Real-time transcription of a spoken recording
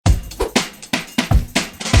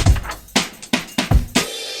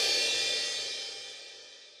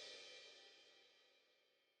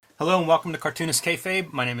Hello and welcome to Cartoonist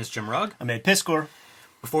Kayfabe. My name is Jim Rugg. I'm Ed Piskor.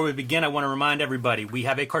 Before we begin, I want to remind everybody, we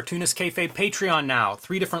have a Cartoonist Kayfabe Patreon now.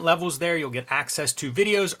 3 different levels there. You'll get access to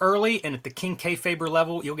videos early, and at the King Kayfaber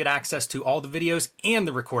level, you'll get access to all the videos and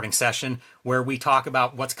the recording session where we talk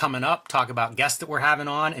about what's coming up, talk about guests that we're having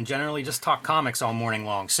on, and generally just talk comics all morning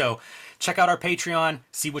long. So check out our Patreon,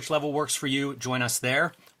 see which level works for you, join us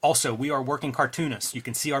there. Also, we are working cartoonists. You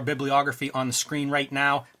can see our bibliography on the screen right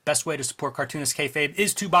now. Best way to support Cartoonist Kayfabe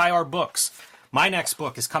is to buy our books. My next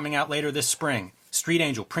book is coming out later this spring. Street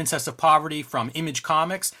Angel, Princess of Poverty from Image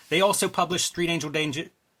Comics. They also published Street Angel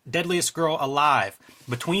Deadliest Girl Alive.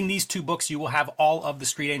 Between these 2 books, you will have all of the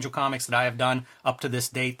Street Angel comics that I have done up to this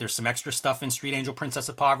date. There's some extra stuff in Street Angel, Princess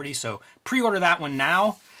of Poverty, so pre-order that one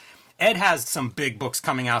now. Ed has some big books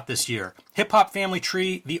coming out this year. Hip Hop Family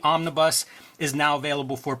Tree, the Omnibus, is now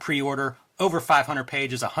available for pre-order. Over 500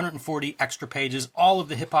 pages, 140 extra pages, all of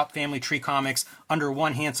the Hip Hop Family Tree comics under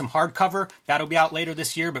one handsome hardcover. That'll be out later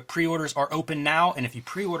this year, but pre-orders are open now, and if you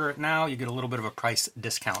pre-order it now, you get a little bit of a price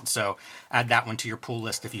discount. So add that one to your pull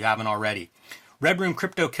list if you haven't already. Red Room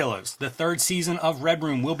Crypto Killers, the 3rd season of Red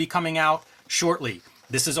Room, will be coming out shortly.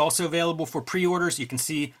 This is also available for pre-orders. You can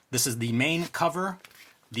see this is the main cover,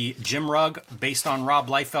 the Jim Rugg, based on Rob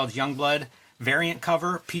Liefeld's Youngblood variant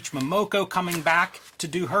cover. Peach Momoko coming back to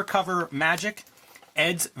do her cover magic.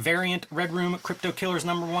 Ed's variant Red Room Crypto Killers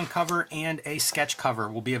 #1 cover and a sketch cover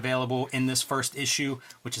will be available in this first issue,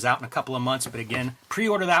 which is out in a couple of months. But again,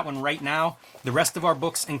 pre-order that one right now. The rest of our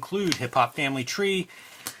books include Hip Hop Family Tree,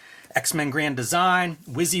 X-Men Grand Design,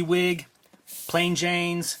 WYSIWYG, Plain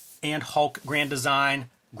Janes, and Hulk Grand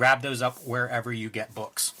Design. Grab those up wherever you get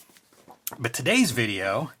books. But today's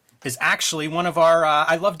video is actually one of our,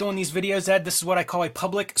 I love doing these videos, Ed. This is what I call a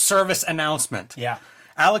public service announcement. Yeah.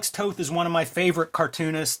 Alex Toth is one of my favorite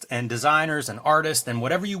cartoonists and designers and artists, and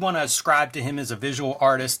whatever you want to ascribe to him as a visual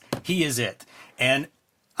artist, he is it. And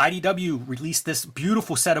IDW released this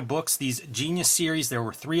beautiful set of books, these Genius series. There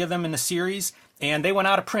were 3 of them in the series, and they went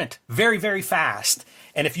out of print very, very fast.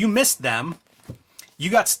 And if you missed them,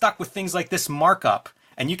 you got stuck with things like this markup.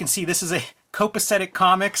 And you can see this is a Copacetic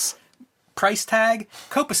Comics price tag.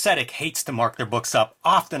 Copacetic hates to mark their books up.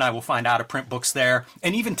 Often I will find out of print books there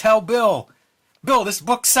and even tell Bill, this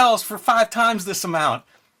book sells for 5 times this amount.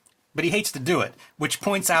 But he hates to do it, which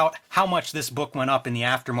points out how much this book went up in the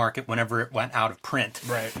aftermarket whenever it went out of print.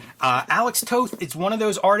 Right. Alex Toth is one of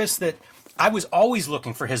those artists that I was always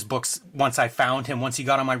looking for his books once I found him, once he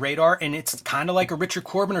got on my radar. And it's kind of like a Richard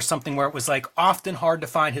Corbin or something where it was like often hard to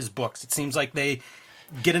find his books. It seems like they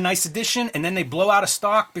get a nice edition, and then they blow out of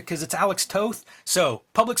stock because it's Alex Toth. So,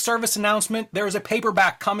 public service announcement, there is a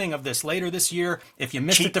paperback coming of this later this year. If you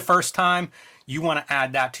missed it the first time, you want to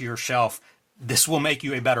add that to your shelf. This will make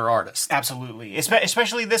you a better artist. Absolutely.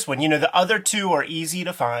 Especially this one. You know, the other 2 are easy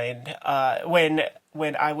to find.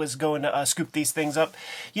 When I was going to scoop these things up,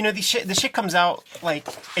 you know, the shit comes out, like,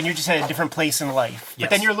 and you're just at a different place in life. Yes. But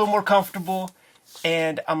then you're a little more comfortable,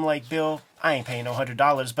 and I'm like, Bill, I ain't paying no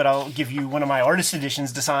 $100, but I'll give you one of my artist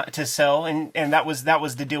editions to sell, and that was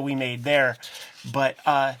the deal we made there. But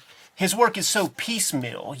his work is so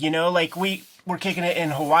piecemeal, you know, like we're kicking it in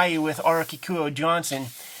Hawaii with Arakikuo Johnson,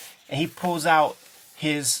 and he pulls out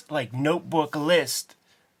his like notebook list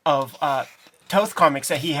of Toth comics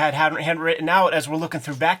that he had written out as we're looking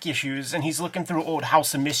through back issues, and he's looking through old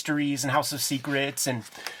House of Mysteries and House of Secrets and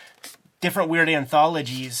different weird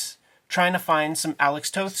anthologies, trying to find some Alex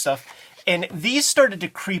Toth stuff. And these started to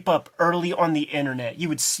creep up early on the internet. You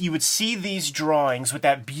would see these drawings with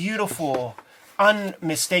that beautiful,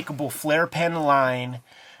 unmistakable flare pen line.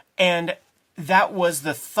 And that was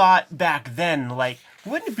the thought back then. Like,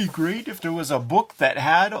 wouldn't it be great if there was a book that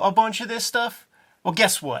had a bunch of this stuff? Well,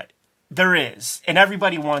 guess what? There is. And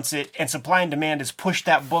everybody wants it. And supply and demand has pushed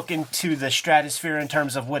that book into the stratosphere in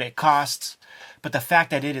terms of what it costs. But the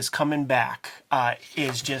fact that it is coming back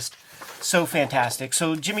is just so fantastic.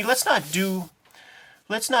 So, Jimmy, let's not do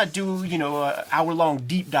you know, an hour-long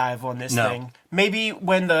deep dive on this thing. Maybe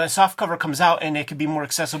when the softcover comes out and it could be more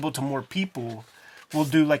accessible to more people, we'll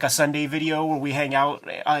do like a Sunday video where we hang out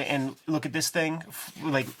and look at this thing,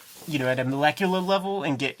 like, you know, at a molecular level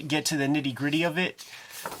and get to the nitty-gritty of it.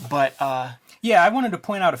 But Yeah, I wanted to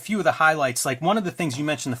point out a few of the highlights. Like one of the things you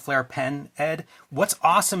mentioned, the flare pen, Ed. What's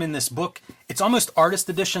awesome in this book, it's almost artist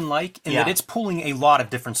edition-like in that it's pulling a lot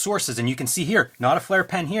of different sources. And you can see here, not a flare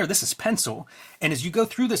pen here, this is pencil. And as you go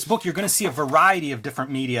through this book, you're going to see a variety of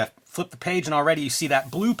different media. Flip the page and already you see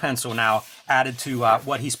that blue pencil now added to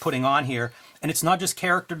what he's putting on here. And it's not just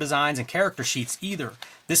character designs and character sheets either.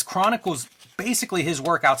 This chronicles basically his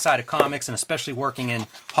work outside of comics, and especially working in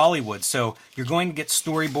Hollywood. So you're going to get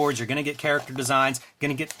storyboards, you're going to get character designs,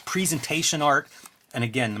 going to get presentation art, and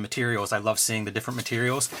again, the materials. I love seeing the different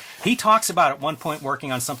materials. He talks about at one point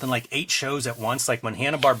working on something like 8 shows at once, like when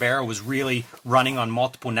Hanna-Barbera was really running on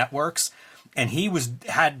multiple networks, and he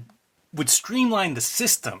would streamline the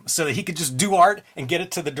system so that he could just do art and get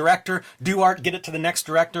it to the director, do art, get it to the next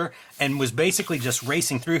director, and was basically just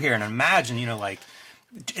racing through here. And imagine,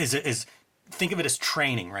 think of it as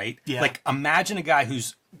training, right? Yeah. Like, imagine a guy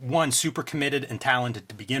who's, one, super committed and talented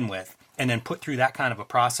to begin with, and then put through that kind of a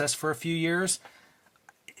process for a few years.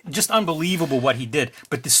 Just unbelievable what he did.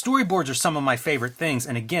 But the storyboards are some of my favorite things.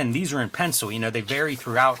 And again, these are in pencil. They vary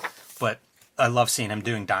throughout, but I love seeing him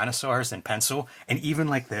doing dinosaurs in pencil, and even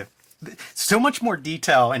like so much more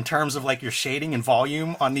detail in terms of like your shading and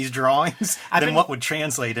volume on these drawings than what would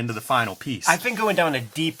translate into the final piece. I've been going down a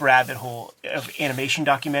deep rabbit hole of animation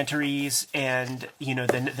documentaries and,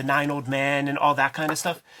 the 9 Old Men and all that kind of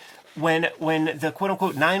stuff. When the quote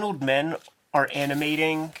unquote 9 Old Men are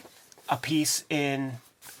animating a piece in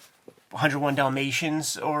 101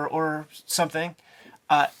 Dalmatians or something,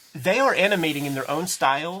 they are animating in their own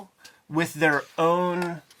style with their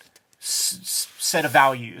own set of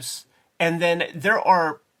values. And then there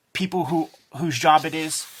are people whose job it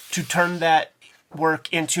is to turn that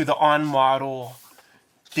work into the on-model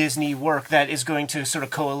Disney work that is going to sort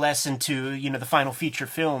of coalesce into, the final feature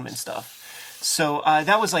film and stuff. So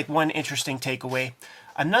that was like one interesting takeaway.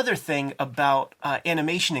 Another thing about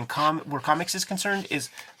animation and where comics is concerned is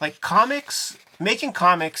like making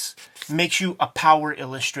comics makes you a power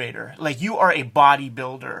illustrator. Like you are a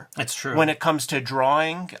bodybuilder. That's true. When it comes to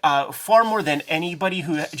drawing, far more than anybody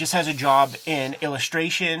who just has a job in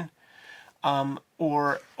illustration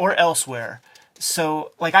or elsewhere.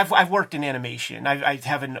 So like I've worked in animation. I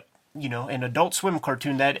have an Adult Swim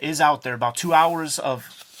cartoon that is out there, about 2 hours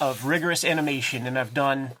of rigorous animation, and I've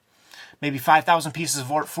done maybe 5,000 pieces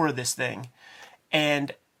of art for this thing.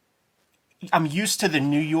 And I'm used to the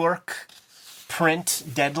New York print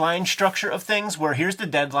deadline structure of things, where here's the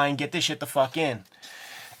deadline, get this shit the fuck in.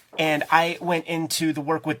 And I went into the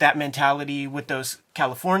work with that mentality with those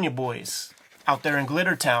California boys out there in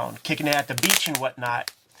Glittertown, kicking it at the beach and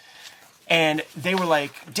whatnot. And they were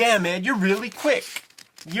like, damn, man, you're really quick.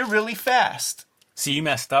 You're really fast. So you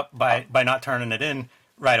messed up by not turning it in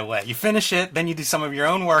right away. You finish it, then you do some of your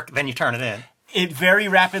own work, then you turn it in. It very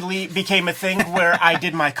rapidly became a thing where I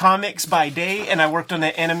did my comics by day and I worked on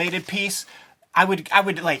the animated piece. I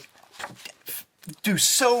would like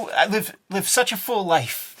live such a full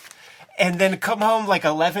life, and then come home like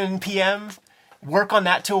 11 p.m., work on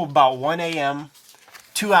that till about 1 a.m.,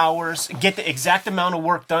 2 hours, get the exact amount of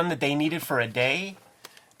work done that they needed for a day,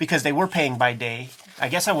 because they were paying by day. I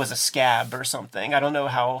guess I was a scab or something. I don't know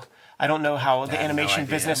how the animation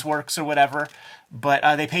business works or whatever,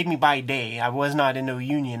 but they paid me by day. I was not in no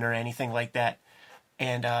union or anything like that,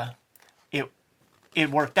 and it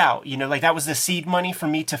worked out. Like that was the seed money for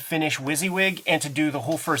me to finish WYSIWYG and to do the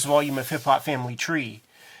whole first volume of Hip Hop Family Tree.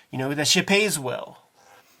 That shit pays well.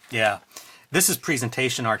 Yeah. This is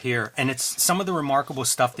presentation art here, and it's some of the remarkable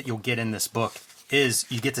stuff that you'll get in this book is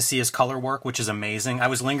you get to see his color work, which is amazing. I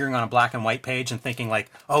was lingering on a black and white page and thinking like,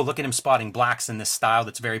 oh, look at him spotting blacks in this style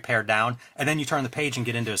that's very pared down. And then you turn the page and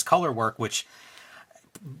get into his color work, which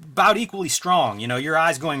about equally strong. Your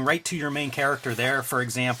eyes going right to your main character there, for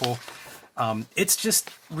example. It's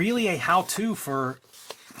just really a how-to for,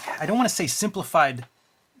 I don't want to say simplified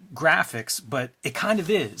graphics, but it kind of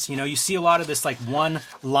is. You see a lot of this like one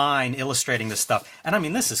line illustrating this stuff. And I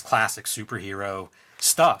mean, this is classic superhero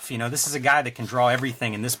stuff. This is a guy that can draw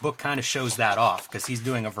everything, and this book kind of shows that off because he's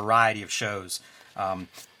doing a variety of shows.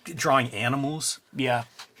 Drawing animals. Yeah.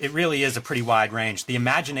 It really is a pretty wide range. The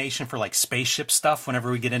imagination for like spaceship stuff,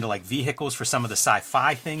 whenever we get into like vehicles for some of the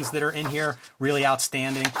sci-fi things that are in here, really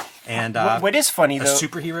outstanding. And what is funny though,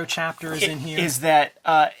 superhero chapter is in here. Is that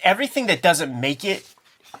everything that doesn't make it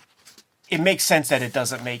makes sense that it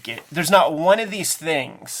doesn't make it. There's not one of these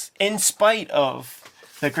things, in spite of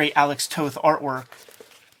the great Alex Toth artwork,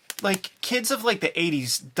 like kids of like the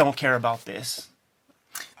 80s don't care about this.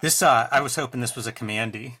 This I was hoping this was a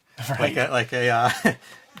Commandy, right. like a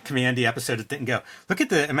Commandy episode that didn't go. Look at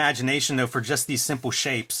the imagination though for just these simple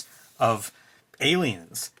shapes of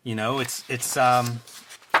aliens. It's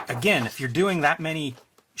again, if you're doing that many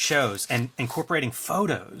shows and incorporating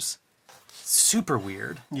photos, super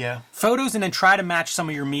weird. Yeah. Photos, and then try to match some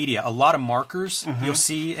of your media. A lot of markers you'll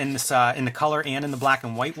see in this in the color and in the black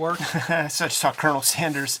and white work. So I just saw the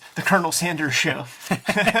Colonel Sanders show.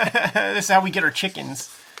 This is how we get our chickens.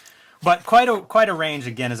 But quite a range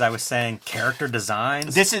again, as I was saying. Character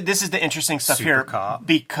designs. This is the interesting stuff Super here cop.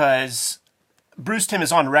 because Bruce Timm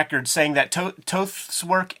is on record saying that Toth's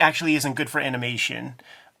work actually isn't good for animation,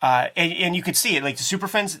 and you could see it. Like the Super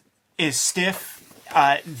Friends is stiff,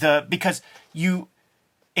 because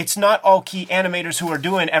it's not all key animators who are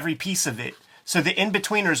doing every piece of it. So the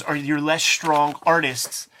in-betweeners are your less strong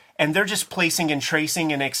artists, and they're just placing and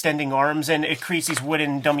tracing and extending arms, and it creates these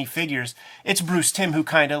wooden dummy figures. It's Bruce Timm who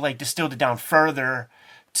kind of like distilled it down further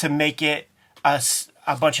to make it a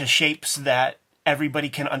bunch of shapes that everybody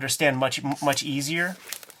can understand much easier.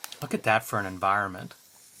 Look at that for an environment.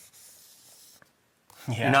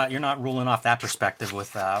 Yeah. You're not ruling off that perspective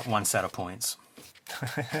with one set of points.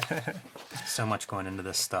 So much going into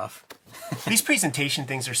this stuff. These presentation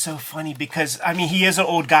things are so funny because, I mean, he is an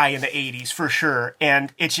old guy in the 80s for sure.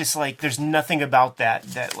 And it's just like, there's nothing about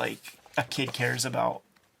that like a kid cares about.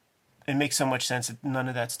 It makes so much sense that none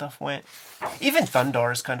of that stuff went. Even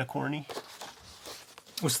Thundar is kind of corny.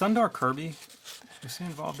 Was Thundar Kirby? Was he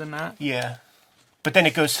involved in that? Yeah. But then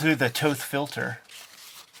it goes through the Toth filter.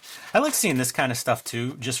 I like seeing this kind of stuff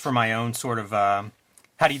too, just for my own sort of,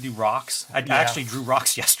 how do you do rocks? I actually drew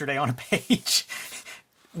rocks yesterday on a page.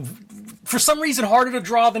 For some reason, harder to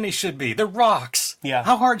draw than they should be. They're rocks. Yeah.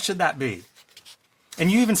 How hard should that be? And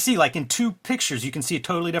you even see, like in 2 pictures, you can see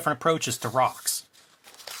totally different approaches to rocks.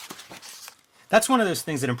 That's one of those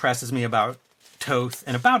things that impresses me about Toth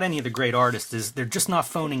and about any of the great artists is they're just not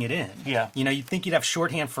phoning it in. Yeah. You know, you'd think you'd have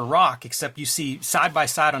shorthand for rock, except you see side by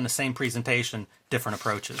side on the same presentation, different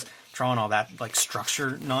approaches. Drawing all that like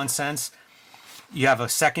structure nonsense. You have a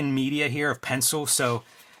second media here of pencil, so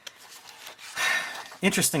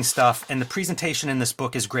interesting stuff. And the presentation in this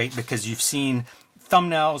book is great because you've seen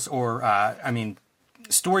thumbnails or,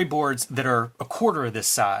 storyboards that are a quarter of this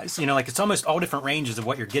size. You know, like it's almost all different ranges of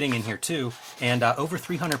what you're getting in here too. And over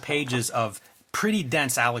 300 pages of pretty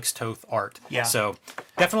dense Alex Toth art. Yeah. So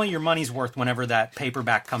definitely your money's worth whenever that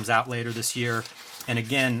paperback comes out later this year. And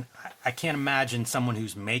again, I can't imagine someone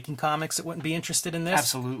who's making comics that wouldn't be interested in this.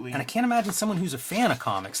 Absolutely. And I can't imagine someone who's a fan of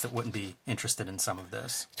comics that wouldn't be interested in some of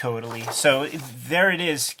this. Totally. So there it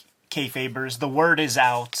is, kayfabers. The word is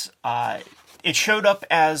out. It showed up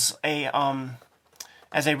as a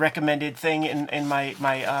recommended thing in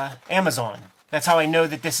my Amazon. That's how I know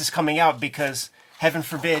that this is coming out, because heaven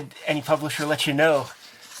forbid any publisher lets you know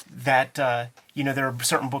that there are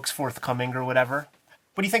certain books forthcoming or whatever.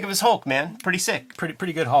 What do you think of his Hulk, man? Pretty sick.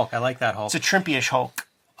 Pretty good Hulk. I like that Hulk. It's a Trimpish Hulk.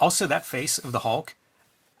 Also, that face of the Hulk,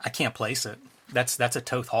 I can't place it. That's a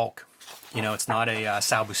Toth Hulk. You know, it's not a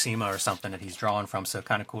Sal Buscema or something that he's drawing from, so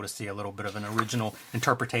kind of cool to see a little bit of an original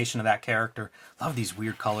interpretation of that character. Love these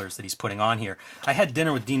weird colors that he's putting on here. I had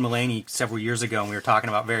dinner with Dean Mullaney several years ago, and we were talking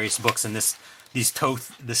about various books, and this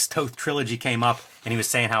Toth trilogy came up, and he was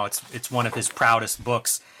saying how it's one of his proudest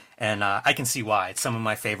books. And I can see why. It's some of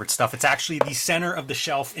my favorite stuff. It's actually the center of the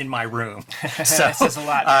shelf in my room. So That says a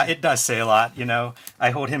lot. It does say a lot, you know.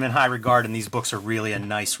 I hold him in high regard, and these books are really a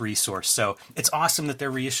nice resource. So it's awesome that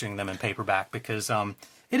they're reissuing them in paperback because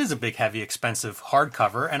it is a big, heavy, expensive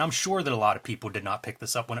hardcover. And I'm sure that a lot of people did not pick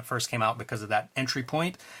this up when it first came out because of that entry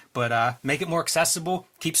point. But make it more accessible.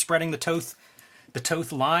 Keep spreading the Toth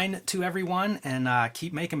line to everyone, and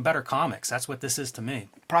keep making better comics. That's what this is to me.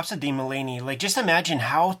 Props to Dean Mullaney. Like, just imagine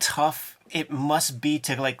how tough it must be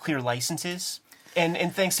to like clear licenses, and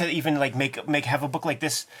thanks to even like have a book like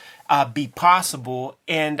this be possible.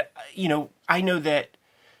 And I know that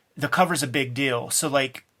the cover's a big deal, so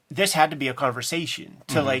like this had to be a conversation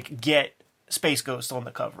to like get Space Ghost on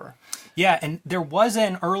the cover. Yeah, and there was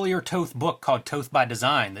an earlier Toth book called Toth by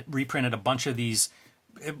Design that reprinted a bunch of his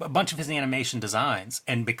animation designs,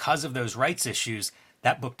 and because of those rights issues,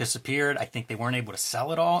 that book disappeared. I think they weren't able to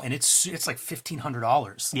sell it all, and it's like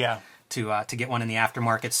 $1,500. Yeah. To get one in the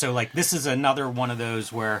aftermarket. So like this is another one of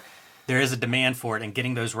those where there is a demand for it, and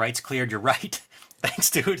getting those rights cleared. You're right. Thanks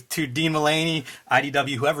to Dean Mullaney,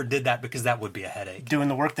 IDW, whoever did that, because that would be a headache. Doing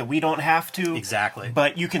the work that we don't have to. Exactly.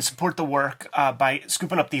 But you can support the work by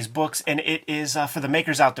scooping up these books, and it is for the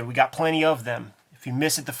makers out there. We got plenty of them. If you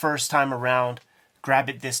miss it the first time around, grab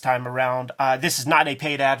it this time around. This is not a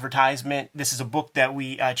paid advertisement. This is a book that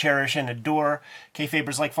we cherish and adore.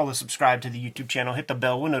 Kayfabers, like, follow, subscribe to the YouTube channel. Hit the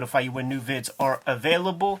bell. We'll notify you when new vids are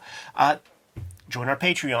available. Join our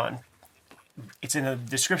Patreon. It's in the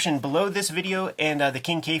description below this video, and the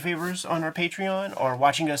King Kayfabers on our Patreon are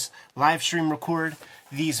watching us live stream record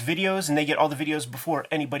these videos, and they get all the videos before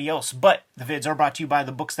anybody else. But the vids are brought to you by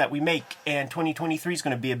the books that we make, and 2023 is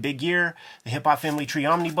going to be a big year. The Hip Hop Family Tree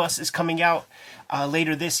Omnibus is coming out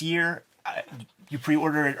later this year. You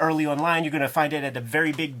pre-order it early online, you're going to find it at a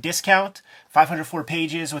very big discount. 504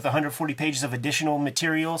 pages with 140 pages of additional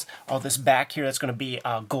materials. All this back here, that's going to be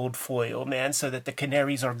gold foil, man, so that the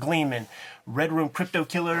canaries are gleaming. Red Room Crypto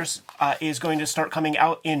Killers is going to start coming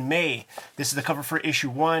out in May. This is the cover for issue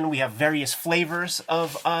 1. We have various flavors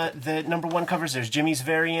of the #1 covers. There's Jimmy's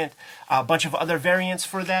variant, a bunch of other variants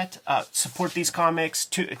for that. Support these comics.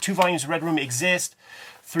 Two volumes of Red Room exist.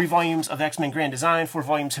 3 volumes of X-Men Grand Design, 4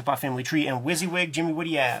 volumes Hip Hop Family Tree, and WYSIWYG. Jimmy, what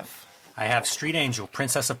do you have? I have Street Angel,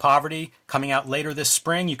 Princess of Poverty, coming out later this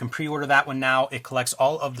spring. You can pre-order that one now. It collects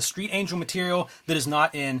all of the Street Angel material that is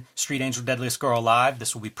not in Street Angel Deadliest Girl Alive.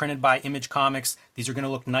 This will be printed by Image Comics. These are going to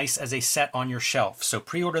look nice as a set on your shelf. So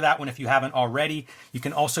pre-order that one if you haven't already. You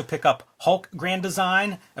can also pick up Hulk Grand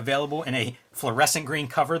Design, available in a fluorescent green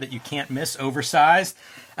cover that you can't miss, oversized,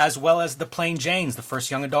 as well as The Plain Janes, the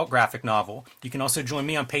first young adult graphic novel. You can also join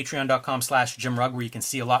me on patreon.com/JimRugg, where you can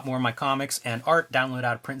see a lot more of my comics and art, download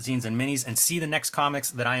out of print zines and minis, and see the next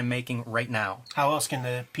comics that I am making right now. How else can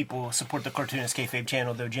the people support the Cartoonist Kayfabe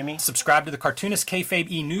channel, though, Jimmy? Subscribe to the Cartoonist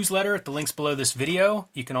Kayfabe e-newsletter at the links below this video.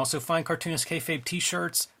 You can also find Cartoonist Kayfabe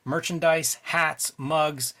t-shirts, merchandise, hats,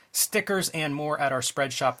 mugs, stickers, and more at our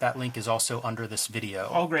spread shop. That link is also under this video.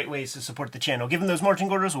 All great ways to support the channel. Given those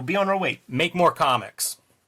marching orders, we'll be on our way. Make more comics.